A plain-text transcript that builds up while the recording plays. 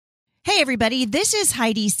Hey, everybody. This is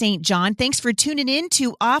Heidi St. John. Thanks for tuning in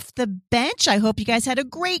to Off the Bench. I hope you guys had a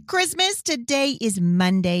great Christmas. Today is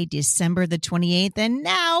Monday, December the 28th, and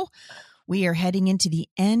now we are heading into the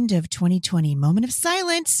end of 2020. Moment of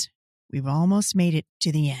silence. We've almost made it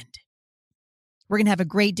to the end. We're going to have a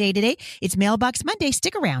great day today. It's Mailbox Monday.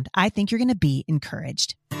 Stick around. I think you're going to be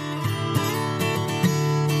encouraged.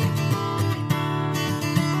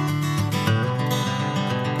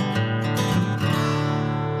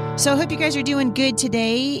 So I hope you guys are doing good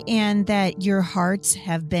today and that your hearts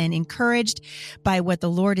have been encouraged by what the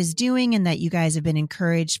Lord is doing and that you guys have been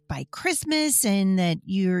encouraged by Christmas and that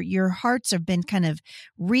your hearts have been kind of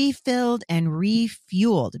refilled and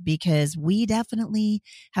refueled, because we definitely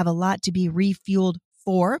have a lot to be refueled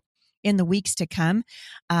for in the weeks to come.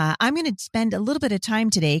 I'm going to spend a little bit of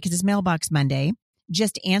time today, because it's Mailbox Monday,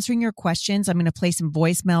 just answering your questions. I'm going to play some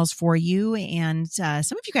voicemails for you, and some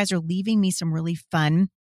of you guys are leaving me some really fun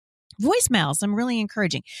voicemails. I'm really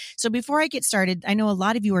encouraging. So before I get started, I know a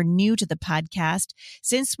lot of you are new to the podcast.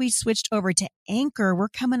 Since we switched over to Anchor, we're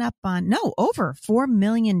coming up on, over 4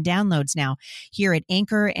 million downloads now here at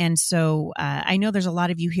Anchor. And so I know there's a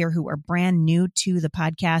lot of you here who are brand new to the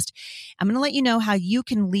podcast. I'm going to let you know how you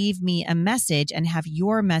can leave me a message and have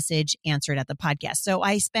your message answered at the podcast. So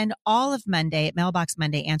I spend all of Monday at Mailbox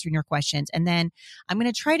Monday answering your questions. And then I'm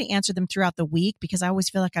going to try to answer them throughout the week, because I always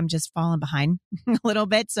feel like I'm just falling behind a little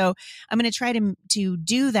bit. So I'm going to try to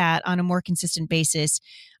do that on a more consistent basis.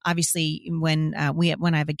 Obviously, when I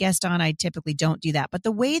have a guest on, I typically don't do that. But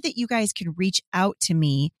the way that you guys can reach out to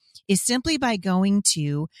me is simply by going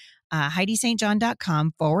to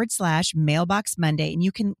HeidiSt.John.com/Mailbox Monday, and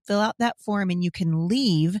you can fill out that form and you can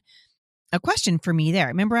leave a question for me there.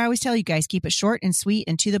 Remember, I always tell you guys, keep it short and sweet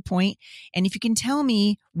and to the point. And if you can tell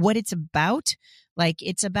me what it's about, like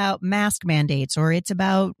it's about mask mandates or it's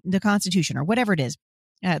about the Constitution or whatever it is,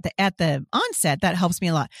 at the onset, that helps me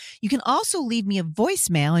a lot. You can also leave me a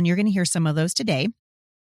voicemail, and you're going to hear some of those today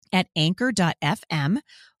at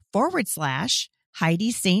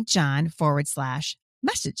anchor.fm/Heidi St.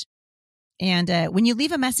 John/message. And when you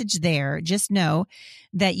leave a message there, just know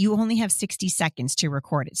that you only have 60 seconds to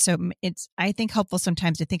record it. So it's, I think, helpful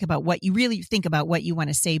sometimes to think about what you want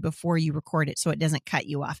to say before you record it, so it doesn't cut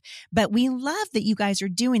you off. But we love that you guys are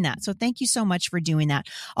doing that. So thank you so much for doing that.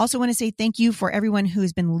 Also want to say thank you for everyone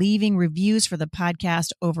who's been leaving reviews for the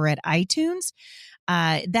podcast over at iTunes.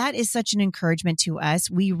 That is such an encouragement to us.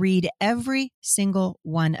 We read every single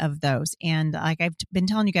one of those. And like I've been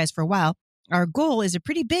telling you guys for a while, our goal is a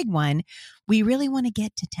pretty big one. We really want to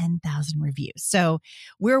get to 10,000 reviews. So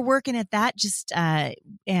we're working at that,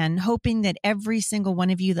 and hoping that every single one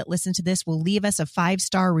of you that listen to this will leave us a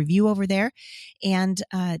 5-star review over there and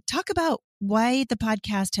talk about why the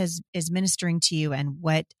podcast is ministering to you and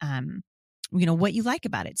what you like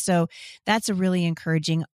about it. So that's a really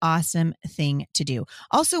encouraging, awesome thing to do.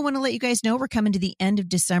 Also want to let you guys know we're coming to the end of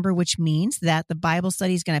December, which means that the Bible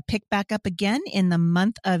study is going to pick back up again in the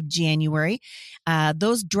month of January.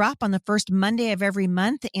 Those drop on the first Monday of every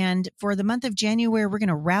month. And for the month of January, we're going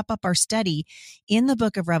to wrap up our study in the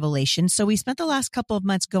book of Revelation. So we spent the last couple of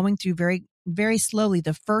months going through very, very slowly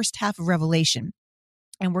the first half of Revelation.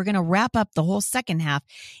 And we're going to wrap up the whole second half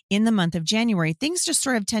in the month of January. Things just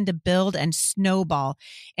sort of tend to build and snowball.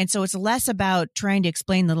 And so it's less about trying to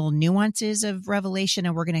explain the little nuances of Revelation.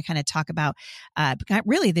 And we're going to kind of talk about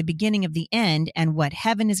really the beginning of the end and what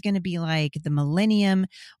heaven is going to be like, the millennium,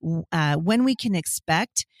 when we can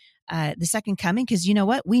expect the second coming, because you know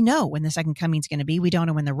what? We know when the second coming is going to be. We don't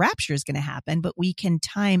know when the rapture is going to happen, but we can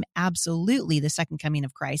time absolutely the second coming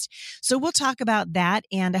of Christ. So we'll talk about that,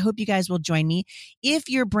 and I hope you guys will join me. If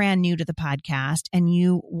you're brand new to the podcast and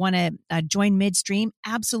you want to join midstream,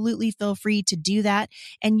 absolutely feel free to do that.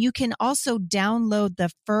 And you can also download the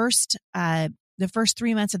first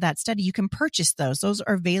 3 months of that study. You can purchase those. Those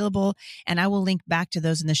are available, and I will link back to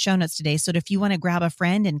those in the show notes today. So if you want to grab a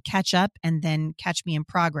friend and catch up and then catch me in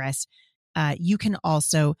progress, you can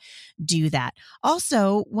also do that.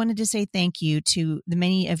 Also wanted to say thank you to the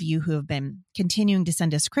many of you who have been continuing to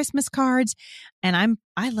send us Christmas cards, and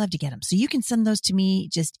I love to get them. So you can send those to me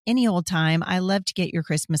just any old time. I love to get your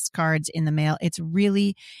Christmas cards in the mail. It's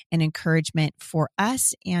really an encouragement for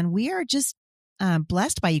us, and we are just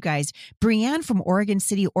blessed by you guys. Brianne from Oregon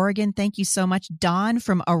City, Oregon, thank you so much. Dawn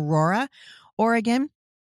from Aurora, Oregon.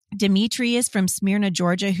 Demetrius from Smyrna,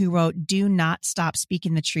 Georgia, who wrote, "Do not stop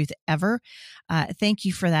speaking the truth ever." Thank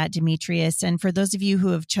you for that, Demetrius. And for those of you who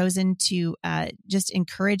have chosen to just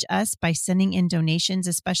encourage us by sending in donations,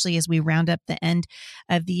 especially as we round up the end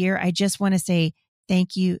of the year, I just want to say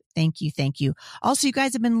thank you, thank you, thank you. Also, you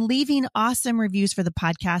guys have been leaving awesome reviews for the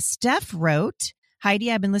podcast. Steph wrote,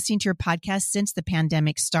 Heidi, I've been listening to your podcast since the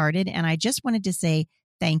pandemic started, and I just wanted to say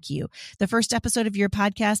thank you. The first episode of your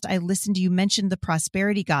podcast, I listened to you mention the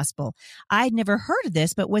prosperity gospel. I'd never heard of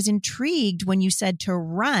this, but was intrigued when you said to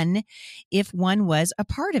run if one was a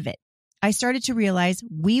part of it. I started to realize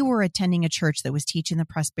we were attending a church that was teaching the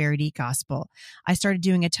prosperity gospel. I started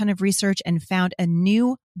doing a ton of research and found a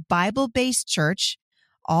new Bible-based church,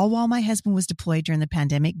 all while my husband was deployed during the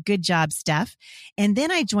pandemic. Good job, Steph. And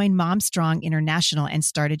then I joined Mom Strong International and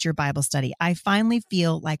started your Bible study. I finally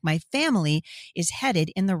feel like my family is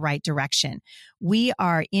headed in the right direction. We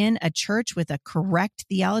are in a church with a correct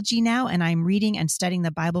theology now, and I'm reading and studying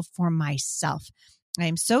the Bible for myself. I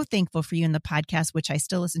am so thankful for you in the podcast, which I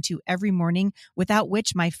still listen to every morning, without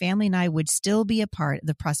which my family and I would still be a part of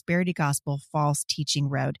the prosperity gospel false teaching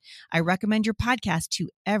road. I recommend your podcast to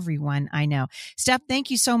everyone I know. Steph, thank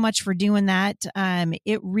you so much for doing that.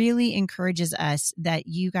 It really encourages us that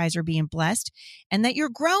you guys are being blessed and that you're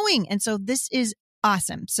growing. And so this is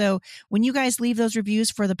awesome. So when you guys leave those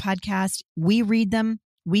reviews for the podcast, we read them.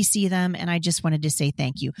 We see them, and I just wanted to say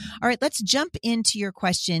thank you. All right, let's jump into your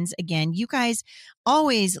questions. Again, you guys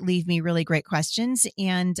always leave me really great questions,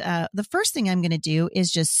 and the first thing I'm going to do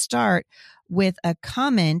is just start with a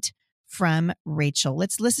comment from Rachel.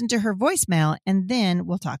 Let's listen to her voicemail, and then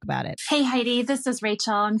we'll talk about it. Hey, Heidi, this is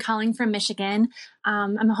Rachel. I'm calling from Michigan.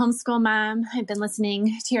 I'm a homeschool mom. I've been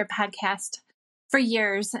listening to your podcast for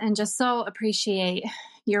years and just so appreciate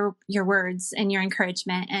your words and your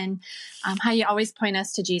encouragement and how you always point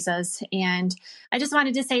us to Jesus. And I just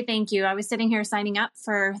wanted to say thank you. I was sitting here signing up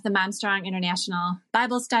for the Mom Strong International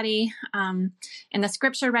Bible study and the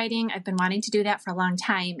scripture writing. I've been wanting to do that for a long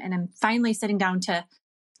time, and I'm finally sitting down to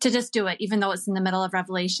just do it, even though it's in the middle of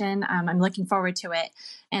Revelation. I'm looking forward to it.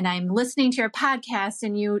 And I'm listening to your podcast,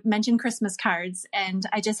 and you mentioned Christmas cards, and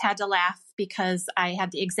I just had to laugh because I had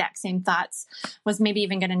the exact same thoughts, was maybe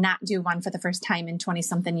even going to not do one for the first time in 20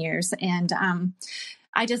 something years. And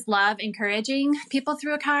I just love encouraging people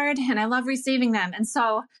through a card, and I love receiving them. And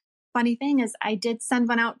so funny thing is I did send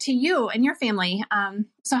one out to you and your family.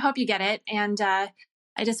 So I hope you get it. And I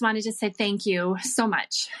just wanted to say thank you so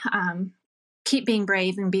much. Keep being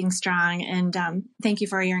brave and being strong. And thank you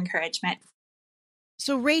for your encouragement.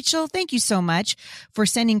 So Rachel, thank you so much for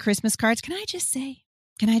sending Christmas cards. Can I just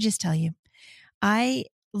tell you, I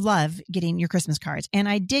love getting your Christmas cards, and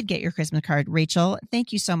I did get your Christmas card, Rachel.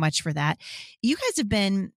 Thank you so much for that. You guys have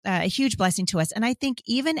been a huge blessing to us. And I think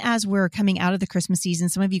even as we're coming out of the Christmas season,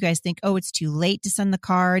 some of you guys think, oh, it's too late to send the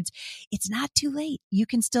cards. It's not too late. You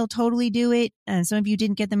can still totally do it. And some of you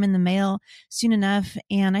didn't get them in the mail soon enough.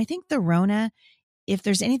 And I think the Rona, if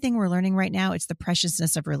there's anything we're learning right now, it's the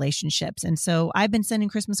preciousness of relationships. And so I've been sending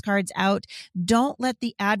Christmas cards out. Don't let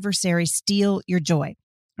the adversary steal your joy.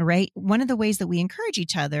 All right. One of the ways that we encourage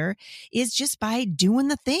each other is just by doing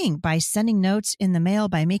the thing, by sending notes in the mail,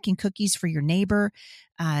 by making cookies for your neighbor,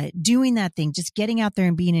 doing that thing, just getting out there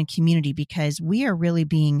and being in community, because we are really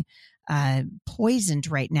being poisoned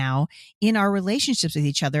right now in our relationships with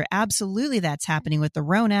each other. Absolutely. That's happening with the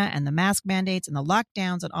Rona and the mask mandates and the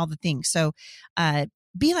lockdowns and all the things. So,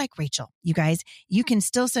 be like Rachel, you guys. You can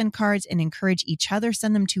still send cards and encourage each other.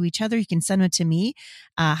 Send them to each other. You can send them to me,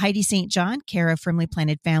 Heidi St. John, care of Firmly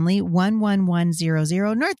Planted Family,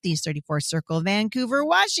 11100 Northeast 34th Circle, Vancouver,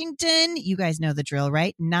 Washington. You guys know the drill,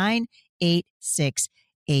 right?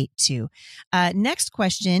 98682. Next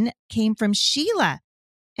question came from Sheila.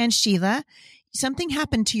 And Sheila, something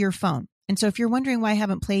happened to your phone. And so if you're wondering why I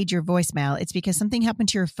haven't played your voicemail, it's because something happened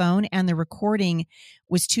to your phone and the recording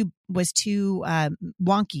was too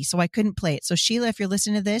wonky. So I couldn't play it. So Sheila, if you're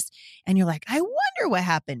listening to this and you're like, I wonder what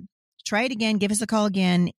happened, try it again, give us a call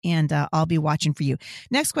again, and I'll be watching for you.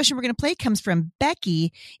 Next question we're going to play comes from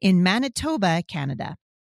Becky in Manitoba, Canada.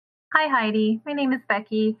 Hi, Heidi. My name is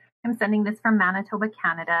Becky. I'm sending this from Manitoba,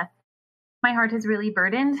 Canada. My heart is really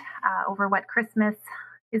burdened over what Christmas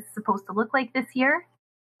is supposed to look like this year.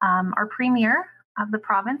 Our premier of the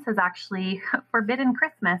province has actually forbidden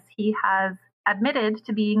Christmas. He has admitted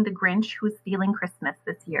to being the Grinch who's stealing Christmas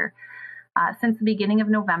this year. Since the beginning of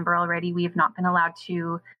November already, we have not been allowed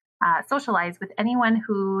to socialize with anyone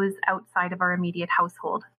who's outside of our immediate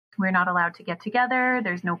household. We're not allowed to get together.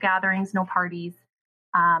 There's no gatherings, no parties.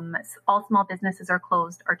 All small businesses are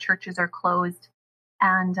closed. Our churches are closed.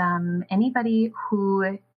 And anybody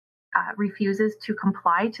who refuses to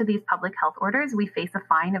comply to these public health orders, we face a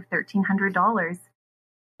fine of $1,300.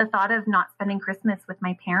 The thought of not spending Christmas with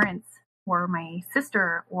my parents or my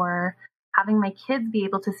sister or having my kids be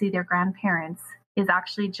able to see their grandparents is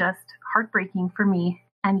actually just heartbreaking for me.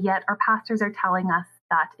 And yet our pastors are telling us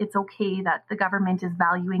that it's okay that the government is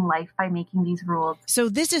valuing life by making these rules. So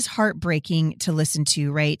this is heartbreaking to listen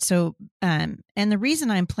to, right? So, and the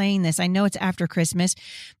reason I'm playing this, I know it's after Christmas,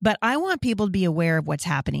 but I want people to be aware of what's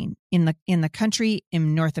happening in the country,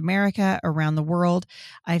 in North America, around the world.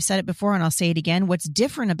 I've said it before and I'll say it again. What's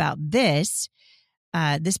different about this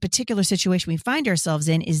particular situation we find ourselves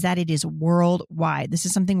in is that it is worldwide. This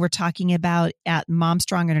is something we're talking about at Mom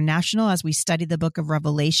Strong International as we study the book of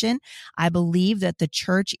Revelation. I believe that the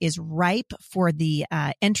church is ripe for the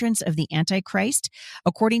entrance of the Antichrist,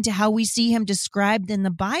 according to how we see him described in the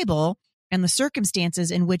Bible and the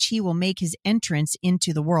circumstances in which he will make his entrance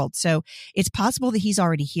into the world. So it's possible that he's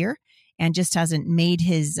already here and just hasn't made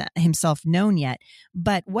himself known yet.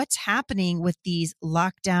 But what's happening with these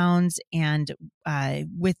lockdowns and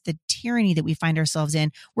with the tyranny that we find ourselves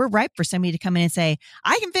in, we're ripe for somebody to come in and say,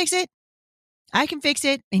 I can fix it. I can fix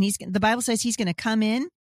it. And the Bible says he's going to come in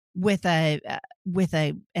with an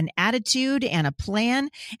attitude and a plan,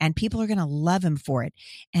 and people are going to love him for it.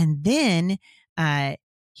 And then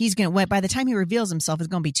he's going to, by the time he reveals himself, it's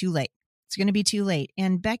going to be too late. It's going to be too late.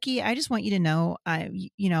 And Becky, I just want you to know,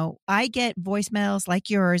 I get voicemails like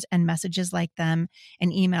yours and messages like them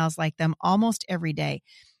and emails like them almost every day.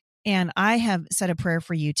 And I have said a prayer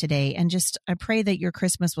for you today. And I pray that your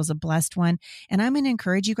Christmas was a blessed one. And I'm going to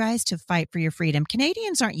encourage you guys to fight for your freedom.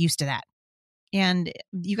 Canadians aren't used to that. And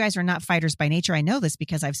you guys are not fighters by nature. I know this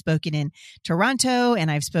because I've spoken in Toronto and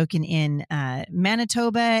I've spoken in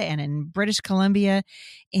Manitoba and in British Columbia.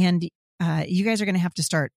 And you guys are going to have to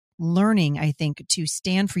start learning, I think, to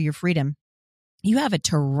stand for your freedom. You have a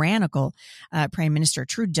tyrannical prime minister.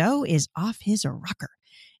 Trudeau is off his rocker.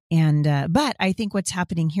 And, but I think what's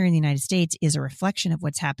happening here in the United States is a reflection of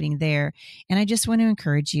what's happening there. And I just want to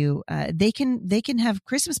encourage you, they can have,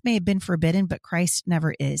 Christmas may have been forbidden, but Christ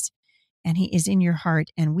never is. And he is in your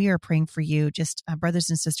heart. And we are praying for you, just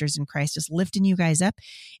brothers and sisters in Christ, just lifting you guys up.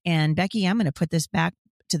 And Becky, I'm going to put this back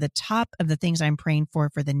to the top of the things I'm praying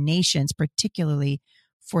for the nations, particularly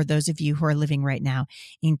for those of you who are living right now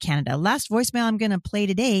in Canada. Last voicemail I'm going to play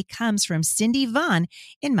today comes from Cindy Vaughn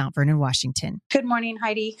in Mount Vernon, Washington. Good morning,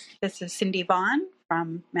 Heidi. This is Cindy Vaughn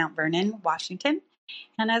from Mount Vernon, Washington.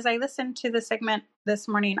 And as I listened to the segment this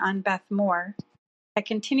morning on Beth Moore, I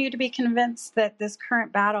continue to be convinced that this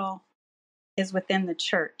current battle is within the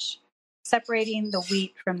church, separating the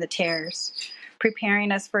wheat from the tares,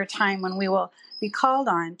 preparing us for a time when we will be called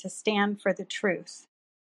on to stand for the truth,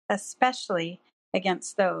 especially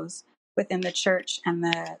against those within the church and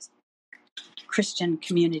the Christian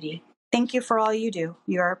community. Thank you for all you do.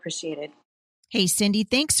 You are appreciated. Hey, Cindy,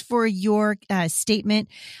 thanks for your statement.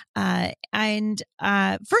 And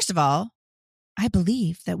first of all, I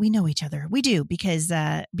believe that we know each other. We do because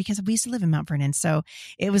we used to live in Mount Vernon. So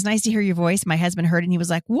it was nice to hear your voice. My husband heard it and he was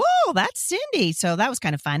like, whoa, that's Cindy. So that was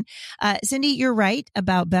kind of fun. Cindy, you're right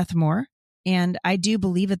about Beth Moore. And I do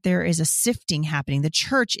believe that there is a sifting happening. The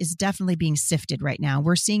church is definitely being sifted right now.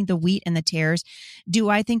 We're seeing the wheat and the tares. Do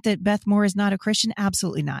I think that Beth Moore is not a Christian?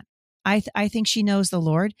 Absolutely not. I think she knows the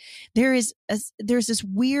Lord. There's this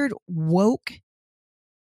weird woke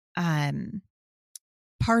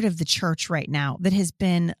part of the church right now that has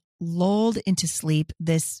been lulled into sleep.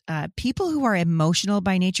 This people who are emotional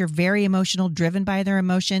by nature, very emotional, driven by their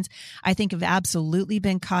emotions, I think have absolutely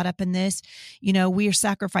been caught up in this. You know, we are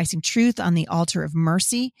sacrificing truth on the altar of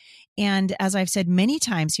mercy. And as I've said many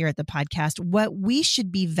times here at the podcast, what we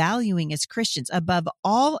should be valuing as Christians above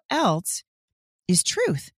all else is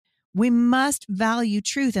truth. We must value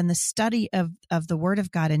truth and the study of the Word of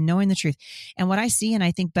God and knowing the truth. And what I see, and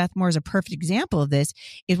I think Beth Moore is a perfect example of this,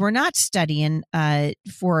 is we're not studying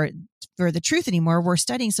for the truth anymore. We're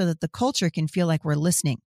studying so that the culture can feel like we're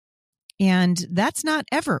listening. And that's not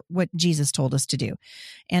ever what Jesus told us to do.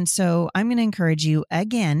 And so I'm going to encourage you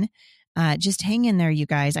again, just hang in there, you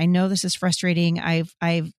guys. I know this is frustrating.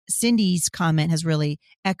 Cindy's comment has really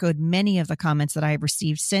echoed many of the comments that I've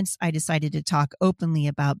received since I decided to talk openly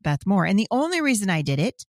about Beth Moore. And the only reason I did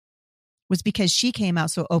it was because she came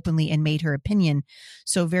out so openly and made her opinion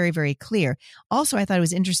so very, very clear. Also, I thought it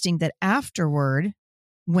was interesting that afterward,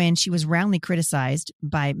 when she was roundly criticized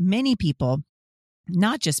by many people,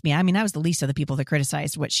 not just me, I mean, I was the least of the people that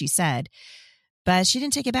criticized what she said, but she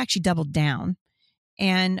didn't take it back. She doubled down.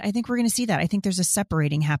 And I think we're going to see that. I think there's a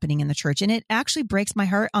separating happening in the church. And it actually breaks my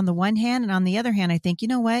heart on the one hand. And on the other hand, I think, you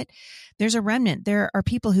know what? There's a remnant. There are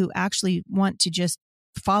people who actually want to just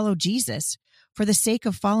follow Jesus, for the sake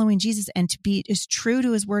of following Jesus and to be as true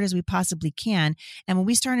to his word as we possibly can. And when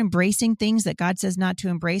we start embracing things that God says not to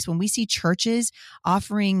embrace, when we see churches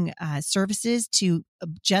offering services to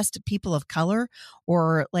just people of color,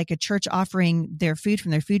 or like a church offering their food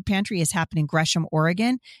from their food pantry, as happened in Gresham,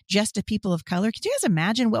 Oregon, just to people of color. Could you guys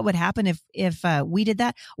imagine what would happen if we did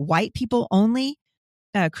that? White people only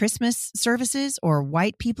Christmas services or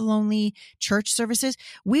white people only church services,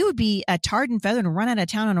 we would be tarred and feathered and run out of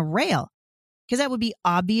town on a rail, because that would be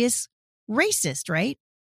obvious racist, right?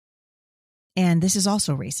 And this is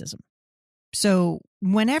also racism. So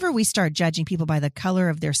whenever we start judging people by the color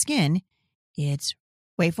of their skin, it's,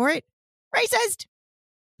 wait for it, racist.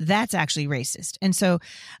 That's actually racist. And so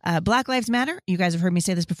Black Lives Matter, you guys have heard me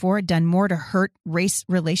say this before, done more to hurt race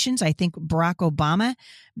relations. I think Barack Obama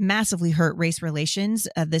massively hurt race relations.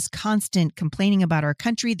 This constant complaining about our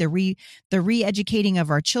country, the re-educating of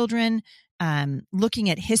our children, looking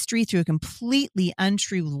at history through a completely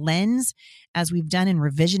untrue lens, as we've done in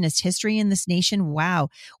revisionist history in this nation. Wow,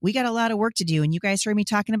 we got a lot of work to do. And you guys heard me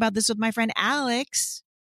talking about this with my friend Alex,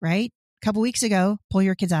 right? A couple weeks ago. Pull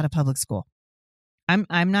your kids out of public school.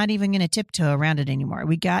 I'm not even going to tiptoe around it anymore.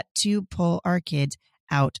 We got to pull our kids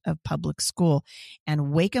out of public school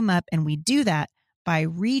and wake them up. And we do that by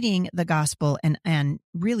reading the gospel and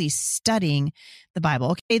really studying the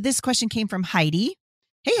Bible. Okay, this question came from Heidi.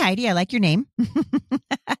 Hey, Heidi, I like your name.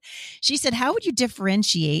 She said, how would you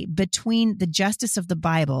differentiate between the justice of the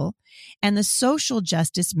Bible and the social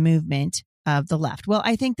justice movement of the left? Well,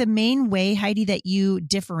 I think the main way, Heidi, that you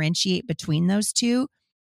differentiate between those two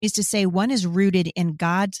is to say one is rooted in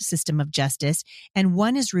God's system of justice and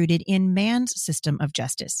one is rooted in man's system of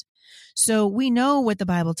justice. So we know what the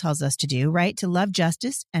Bible tells us to do, right? To love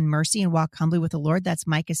justice and mercy and walk humbly with the Lord. That's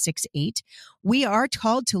Micah 6:8. We are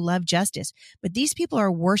called to love justice, but these people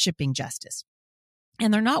are worshiping justice.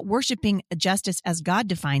 And they're not worshiping justice as God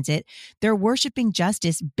defines it. They're worshiping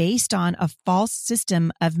justice based on a false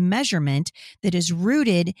system of measurement that is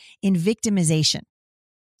rooted in victimization.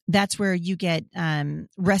 That's where you get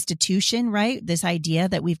restitution, right? This idea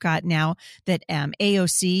that we've got now that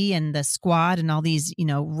AOC and the Squad and all these,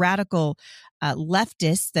 radical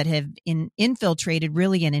leftists that have infiltrated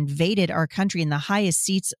really and invaded our country in the highest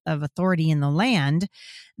seats of authority in the land,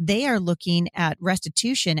 they are looking at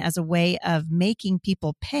restitution as a way of making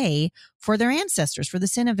people pay for their ancestors, for the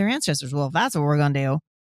sin of their ancestors. Well, if that's what we're going to do,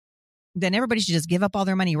 then everybody should just give up all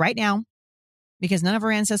their money right now, because none of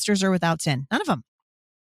our ancestors are without sin. None of them.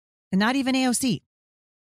 And not even AOC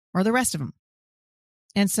or the rest of them.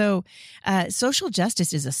 And so social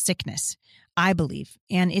justice is a sickness, I believe.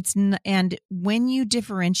 And and when you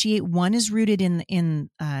differentiate, one is rooted in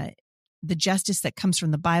the justice that comes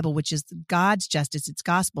from the Bible, which is God's justice, it's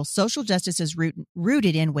gospel. Social justice is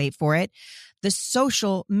rooted in, wait for it, the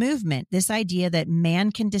social movement, this idea that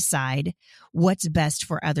man can decide what's best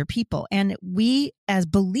for other people. And we, as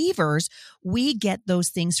believers, we get those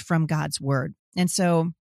things from God's word. And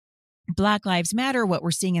so Black Lives Matter, what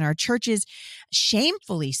we're seeing in our churches,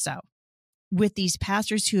 shamefully so, with these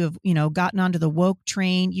pastors who have, gotten onto the woke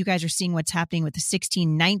train. You guys are seeing what's happening with the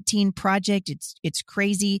 1619 Project. It's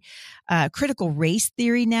crazy. Critical race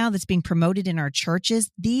theory now that's being promoted in our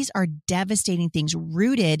churches. These are devastating things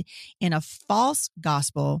rooted in a false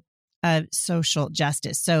gospel of social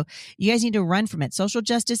justice. So you guys need to run from it. Social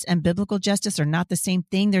justice and biblical justice are not the same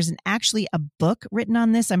thing. There's actually a book written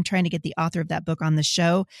on this. I'm trying to get the author of that book on the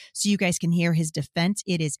show so you guys can hear his defense.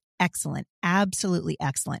 It is excellent. Absolutely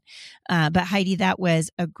excellent. But Heidi, that was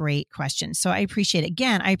a great question. So I appreciate it.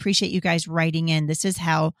 Again, I appreciate you guys writing in. This is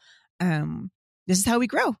how we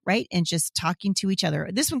grow, right? And just talking to each other.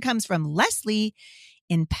 This one comes from Leslie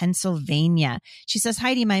in Pennsylvania. She says,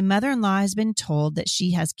 Heidi, my mother-in-law has been told that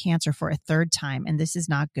she has cancer for a third time, and this is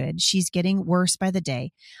not good. She's getting worse by the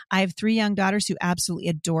day. I have 3 young daughters who absolutely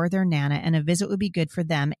adore their Nana, and a visit would be good for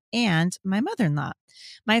them and my mother-in-law.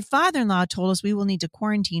 My father-in-law told us we will need to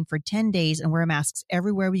quarantine for 10 days and wear masks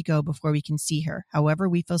everywhere we go before we can see her. However,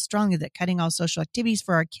 we feel strongly that cutting all social activities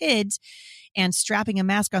for our kids and strapping a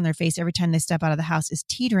mask on their face every time they step out of the house is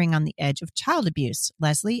teetering on the edge of child abuse.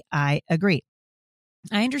 Leslie, I agree.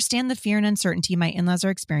 I understand the fear and uncertainty my in-laws are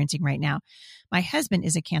experiencing right now. My husband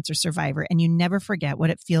is a cancer survivor, and you never forget what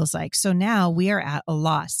it feels like. So now we are at a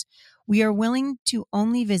loss. We are willing to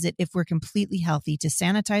only visit if we're completely healthy, to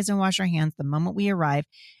sanitize and wash our hands the moment we arrive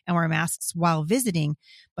and wear masks while visiting.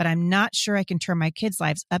 But I'm not sure I can turn my kids'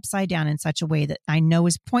 lives upside down in such a way that I know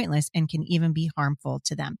is pointless and can even be harmful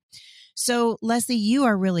to them. So, Leslie, you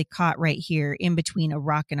are really caught right here in between a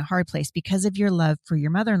rock and a hard place because of your love for your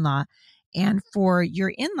mother-in-law and for your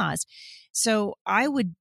in-laws. So I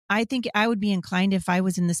would I think I would be inclined, if I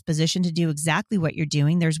was in this position, to do exactly what you're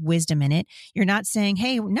doing. There's wisdom in it. You're not saying,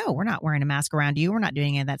 hey, no, we're not wearing a mask around you. We're not doing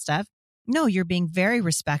any of that stuff. No, you're being very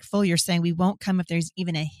respectful. You're saying we won't come if there's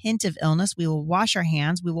even a hint of illness. We will wash our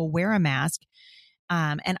hands. We will wear a mask.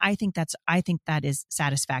 And I think that is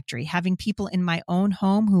satisfactory. Having people in my own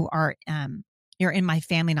home who are, or in my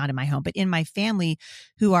family, not in my home, but in my family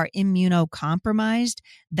who are immunocompromised,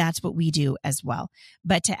 that's what we do as well.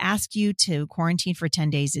 But to ask you to quarantine for 10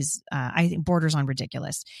 days is, I think, borders on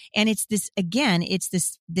ridiculous. And it's this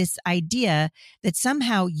idea that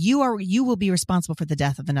somehow you will be responsible for the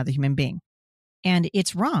death of another human being. And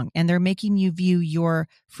it's wrong. And they're making you view your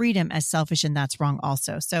freedom as selfish, and that's wrong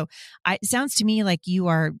also. So it sounds to me like you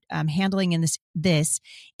are handling this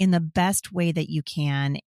in the best way that you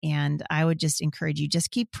can. And I would just encourage you, just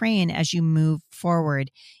keep praying as you move forward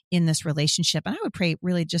in this relationship. And I would pray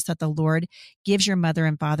really just that the Lord gives your mother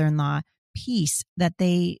and father-in-law peace, that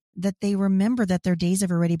they remember that their days have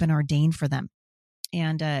already been ordained for them.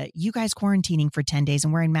 And you guys quarantining for 10 days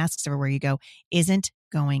and wearing masks everywhere you go isn't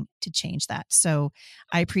going to change that. So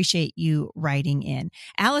I appreciate you writing in.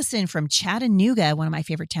 Allison from Chattanooga, one of my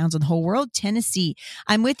favorite towns in the whole world, Tennessee.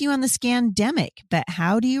 I'm with you on the scandemic, but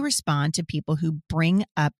how do you respond to people who bring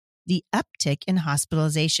up the uptick in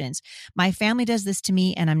hospitalizations? My family does this to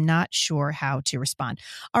me and I'm not sure how to respond.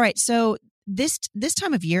 All right. So this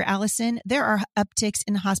time of year, Allison, there are upticks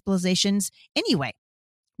in hospitalizations anyway.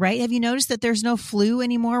 Right? Have you noticed that there's no flu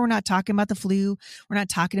anymore? We're not talking about the flu. We're not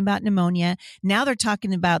talking about pneumonia. Now they're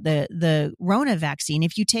talking about the Rona vaccine.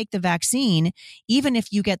 If you take the vaccine, even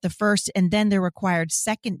if you get the first and then the required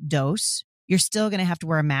second dose, you're still going to have to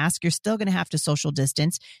wear a mask. You're still going to have to social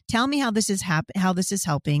distance. Tell me how this is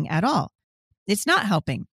helping at all. It's not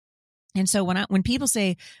helping. And so when people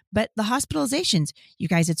say, but the hospitalizations, you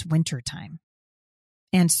guys, it's winter time.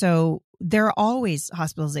 And so there are always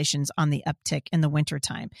hospitalizations on the uptick in the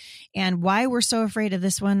wintertime. And why we're so afraid of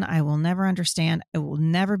this one, I will never understand. I will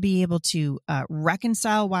never be able to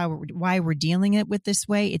reconcile why we're dealing it with this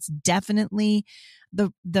way. It's definitely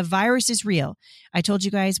the virus is real. I told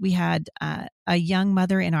you guys we had a young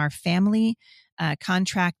mother in our family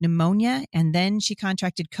contract pneumonia, and then she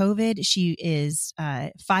contracted COVID. She is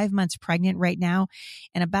 5 months pregnant right now.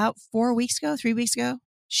 And about 3 weeks ago,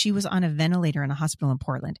 she was on a ventilator in a hospital in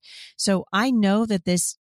Portland. So I know that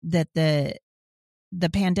the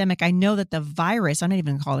pandemic, I know that the virus, I'm not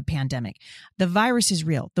even going to call it a pandemic. The virus is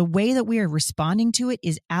real. The way that we are responding to it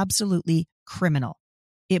is absolutely criminal.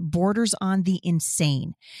 It borders on the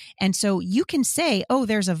insane. And so you can say, oh,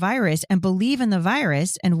 there's a virus, and believe in the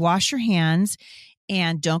virus and wash your hands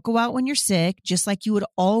and don't go out when you're sick, just like you would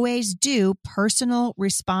always do. Personal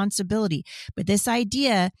responsibility. But this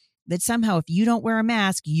idea that somehow if you don't wear a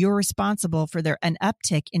mask, you're responsible for an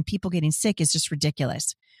uptick in people getting sick is just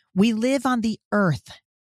ridiculous. We live on the earth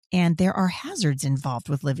and there are hazards involved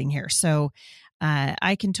with living here. So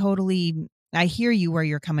I hear you where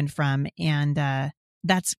you're coming from. And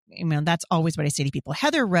that's always what I say to people.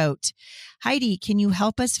 Heather wrote, Heidi, can you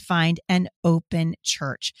help us find an open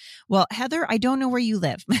church? Well, Heather, I don't know where you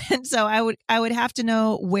live. And so I would have to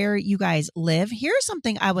know where you guys live. Here's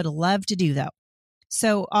something I would love to do though.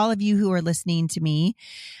 So all of you who are listening to me,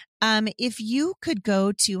 if you could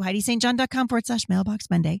go to HeidiSt.John.com/mailbox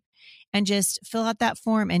Monday and just fill out that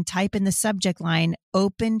form and type in the subject line,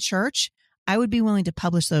 open church, I would be willing to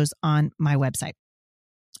publish those on my website.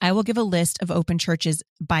 I will give a list of open churches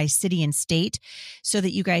by city and state so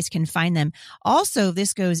that you guys can find them. Also,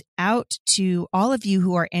 this goes out to all of you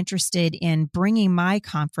who are interested in bringing my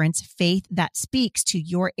conference, Faith That Speaks, to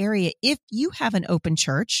your area. If you have an open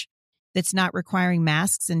church that's not requiring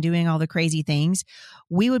masks and doing all the crazy things,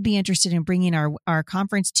 we would be interested in bringing our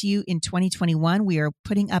conference to you in 2021. We are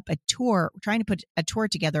putting up a tour, trying to put a tour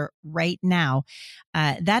together right now.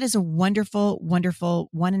 That is a wonderful, wonderful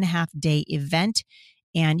 1.5 day event.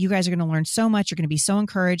 And you guys are going to learn so much. You're going to be so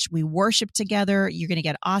encouraged. We worship together. You're going to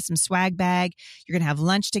get an awesome swag bag. You're going to have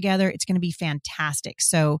lunch together. It's going to be fantastic.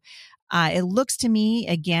 So it looks to me,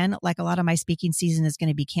 again, like a lot of my speaking season is going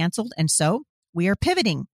to be canceled. And so we are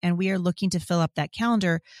pivoting and we are looking to fill up that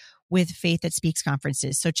calendar with Faith That Speaks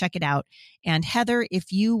conferences. So check it out. And Heather,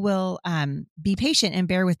 if you will be patient and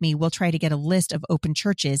bear with me, we'll try to get a list of open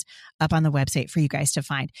churches up on the website for you guys to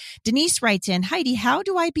find. Denise writes in, Heidi, how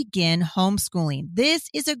do I begin homeschooling? This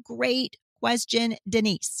is a great question,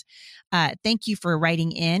 Denise. Thank you for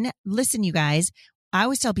writing in. Listen, you guys, I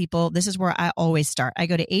always tell people this is where I always start. I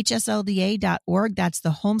go to hslda.org. That's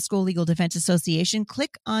the Homeschool Legal Defense Association.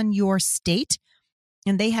 Click on your state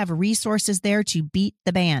and they have resources there to beat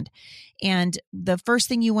the band. And the first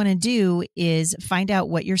thing you want to do is find out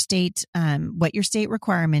what your state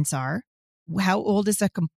requirements are. How old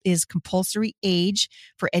is compulsory age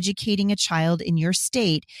for educating a child in your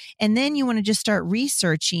state? And then you want to just start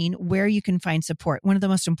researching where you can find support. One of the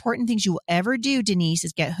most important things you will ever do, Denise,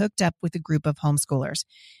 is get hooked up with a group of homeschoolers,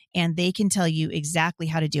 and they can tell you exactly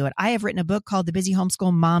how to do it. I have written a book called The Busy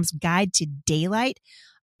Homeschool Mom's Guide to Daylight.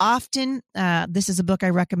 Often, this is a book I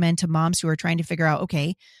recommend to moms who are trying to figure out,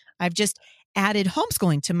 okay, I've just added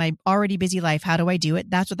homeschooling to my already busy life. How do I do it?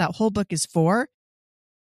 That's what that whole book is for.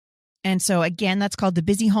 And so again, that's called The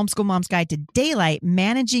Busy Homeschool Mom's Guide to Daylight,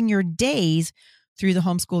 managing your days through the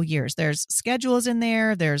homeschool years. There's schedules in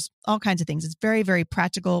there. There's all kinds of things. It's very, very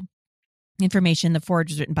practical information. The foreword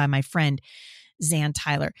was written by my friend, Zan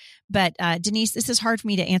Tyler. But Denise, this is hard for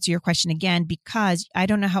me to answer your question again, because I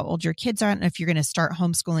don't know how old your kids are. I don't know if you're going to start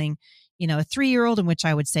homeschooling, a 3-year-old, in which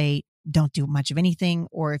I would say don't do much of anything,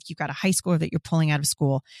 or if you've got a high schooler that you're pulling out of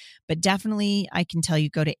school. But definitely, I can tell you,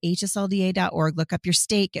 go to hslda.org, look up your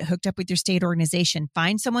state, get hooked up with your state organization,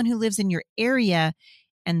 find someone who lives in your area,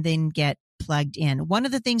 and then get plugged in. One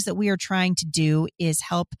of the things that we are trying to do is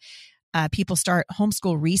help people start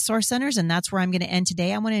homeschool resource centers. And that's where I'm going to end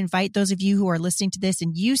today. I want to invite those of you who are listening to this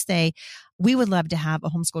and you say, we would love to have a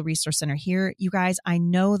homeschool resource center here. You guys, I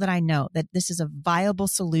know that this is a viable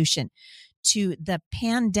solution to the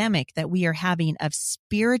pandemic that we are having of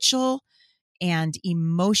spiritual and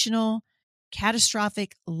emotional,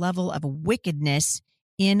 catastrophic level of wickedness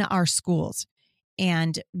in our schools.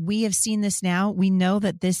 And we have seen this now. We know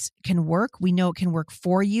that this can work. We know it can work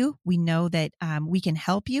for you. We know that we can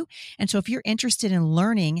help you. And so if you're interested in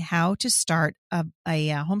learning how to start a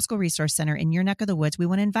homeschool resource center in your neck of the woods, we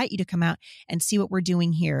want to invite you to come out and see what we're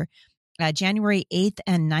doing here. January 8th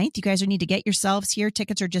and 9th. You guys need to get yourselves here.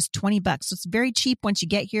 Tickets are just $20. So it's very cheap once you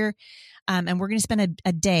get here. And we're going to spend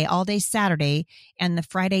a day, all day Saturday and the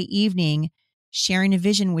Friday evening sharing a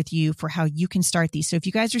vision with you for how you can start these. So if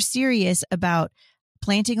you guys are serious about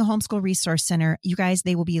planting a homeschool resource center, you guys,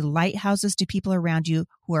 they will be lighthouses to people around you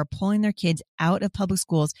who are pulling their kids out of public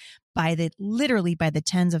schools literally by the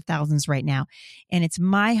tens of thousands right now. And it's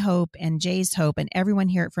my hope and Jay's hope and everyone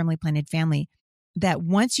here at Firmly Planted Family that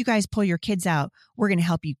once you guys pull your kids out, we're going to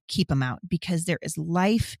help you keep them out, because there is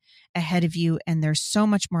life ahead of you. And there's so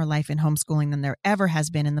much more life in homeschooling than there ever has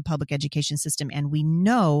been in the public education system. And we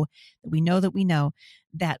know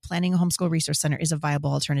that planning a homeschool resource center is a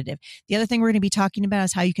viable alternative. The other thing we're going to be talking about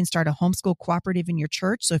is how you can start a homeschool cooperative in your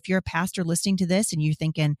church. So if you're a pastor listening to this and you're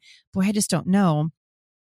thinking, boy, I just don't know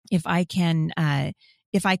if I could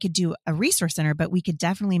do a resource center, but we could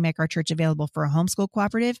definitely make our church available for a homeschool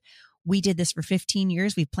cooperative. We did this for 15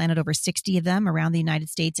 years. We've planted over 60 of them around the United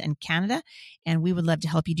States and Canada, and we would love to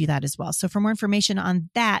help you do that as well. So for more information on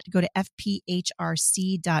that, go to fphrc.org,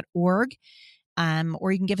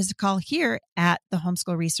 or you can give us a call here at the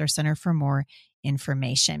Homeschool Resource Center for more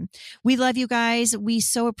information. We love you guys. We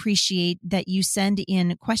so appreciate that you send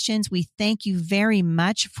in questions. We thank you very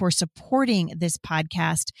much for supporting this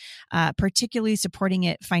podcast, particularly supporting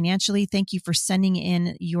it financially. Thank you for sending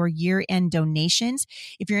in your year-end donations.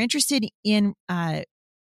 If you're interested in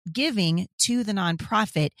giving to the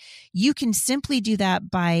nonprofit, you can simply do that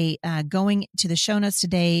by going to the show notes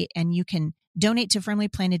today, and you can donate to Firmly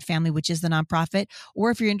Planted Family, which is the nonprofit.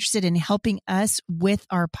 Or if you're interested in helping us with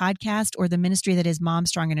our podcast or the ministry that is Mom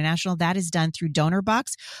Strong International, that is done through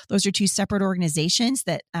DonorBox. Those are two separate organizations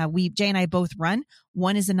that Jay and I both run.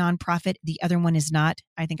 One is a nonprofit. The other one is not.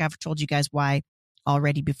 I think I've told you guys why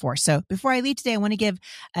already before. So before I leave today, I want to give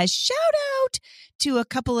a shout out to a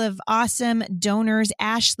couple of awesome donors.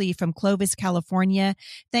 Ashley from Clovis, California.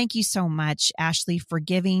 Thank you so much, Ashley, for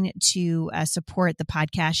giving to support the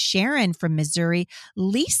podcast. Sharon from Missouri.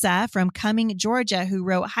 Lisa from Cumming, Georgia, who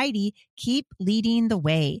wrote, Heidi, keep leading the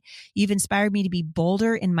way. You've inspired me to be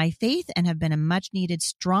bolder in my faith and have been a much needed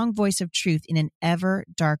strong voice of truth in an ever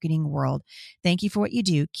darkening world. Thank you for what you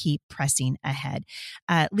do. Keep pressing ahead.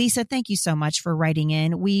 Lisa, thank you so much for writing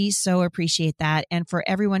in. We so appreciate that. And for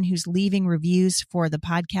everyone who's leaving reviews for the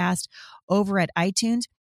podcast over at iTunes,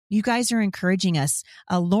 you guys are encouraging us.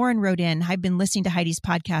 Lauren wrote in, I've been listening to Heidi's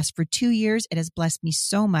podcast for 2 years. It has blessed me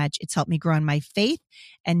so much. It's helped me grow in my faith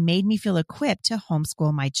and made me feel equipped to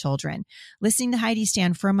homeschool my children. Listening to Heidi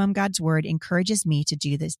stand firm on God's word encourages me to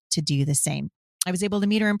do the same. I was able to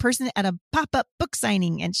meet her in person at a pop-up book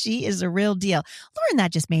signing, and she is a real deal. Lauren,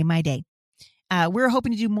 that just made my day. We're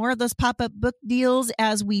hoping to do more of those pop-up book deals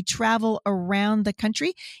as we travel around the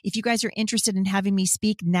country. If you guys are interested in having me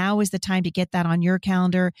speak, now is the time to get that on your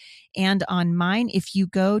calendar and on mine. If you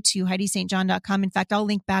go to HeidiSt.John.com, in fact, I'll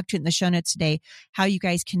link back to it in the show notes today, how you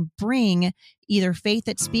guys can bring either Faith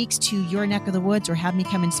That Speaks to your neck of the woods or have me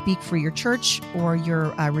come and speak for your church or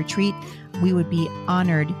your retreat. We would be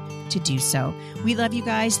honored to do so. We love you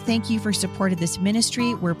guys. Thank you for support of this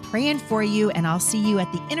ministry. We're praying for you, and I'll see you at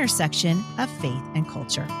the intersection of faith and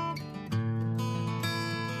culture.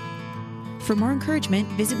 For more encouragement,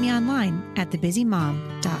 visit me online at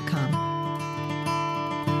thebusymom.com.